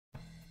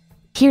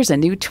Here's a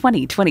new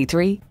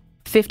 2023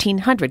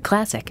 1500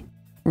 Classic.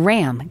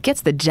 Ram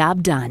gets the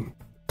job done.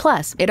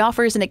 Plus, it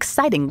offers an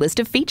exciting list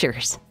of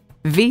features.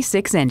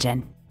 V6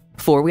 engine,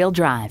 4-wheel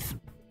drive,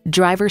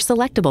 driver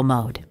selectable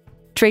mode,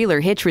 trailer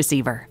hitch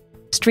receiver,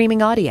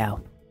 streaming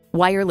audio,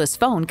 wireless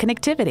phone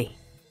connectivity,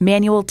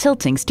 manual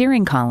tilting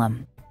steering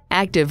column,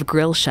 active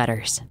grille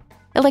shutters,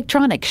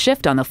 electronic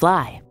shift on the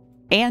fly,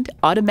 and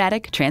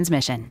automatic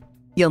transmission.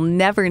 You'll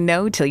never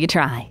know till you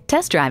try.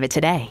 Test drive it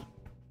today.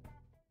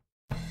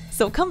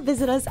 So come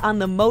visit us on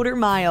the Motor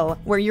Mile,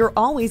 where you're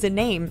always a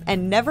name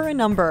and never a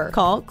number.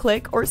 Call,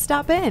 click, or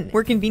stop in.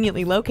 We're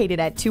conveniently located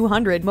at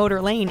 200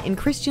 Motor Lane in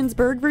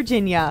Christiansburg,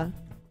 Virginia.